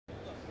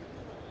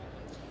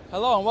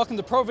Hello and welcome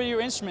to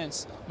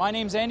ProVideoInstruments. My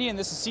name's Andy and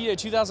this is CEDIA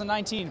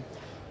 2019.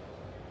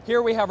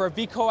 Here we have our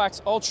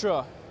VeCOAX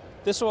Ultra.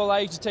 This will allow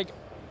you to take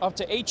up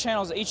to 8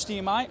 channels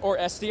HDMI or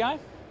SDI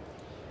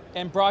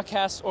and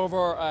broadcast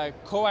over a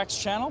coax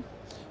channel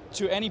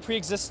to any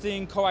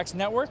pre-existing coax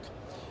network.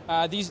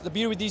 The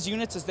beauty with these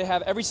units is they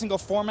have every single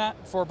format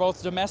for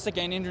both domestic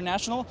and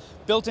international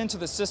built into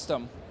the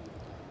system.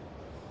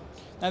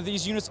 Now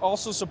these units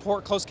also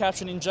support closed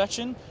caption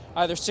injection,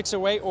 either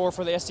 608 or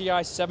for the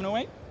SDI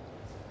 708.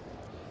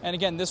 And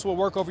again, this will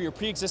work over your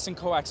pre-existing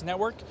coax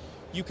network.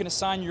 You can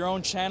assign your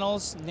own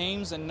channels,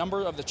 names, and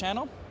number of the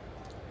channel,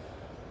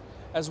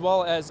 as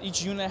well as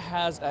each unit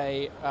has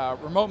a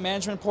remote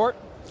management port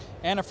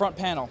and a front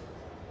panel.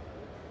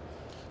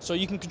 So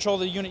you can control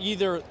the unit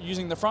either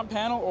using the front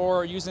panel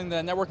or using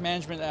the network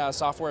management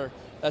software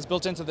that's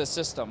built into the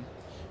system.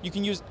 You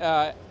can use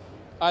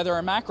either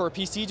a Mac or a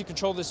PC to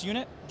control this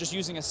unit, just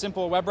using a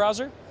simple web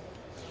browser.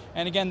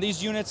 And again,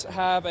 these units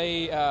have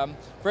a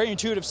very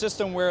intuitive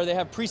system where they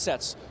have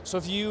presets. So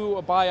if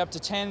you buy up to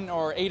 10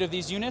 or 8 of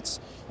these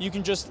units, you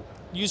can just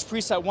use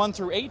preset 1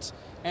 through 8,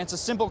 and it's a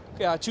simple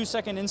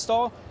 2-second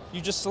install. You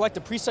just select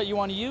the preset you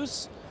want to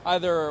use,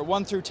 either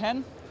 1 through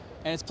 10,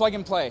 and it's plug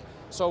and play.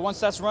 So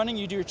once that's running,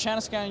 you do your channel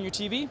scan on your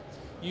TV,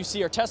 you see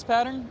your test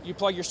pattern, you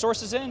plug your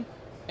sources in,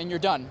 and you're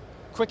done.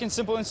 Quick and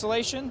simple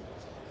installation.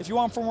 If you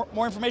want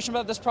more information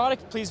about this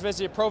product, please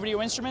visit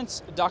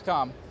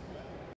ProVideoInstruments.com.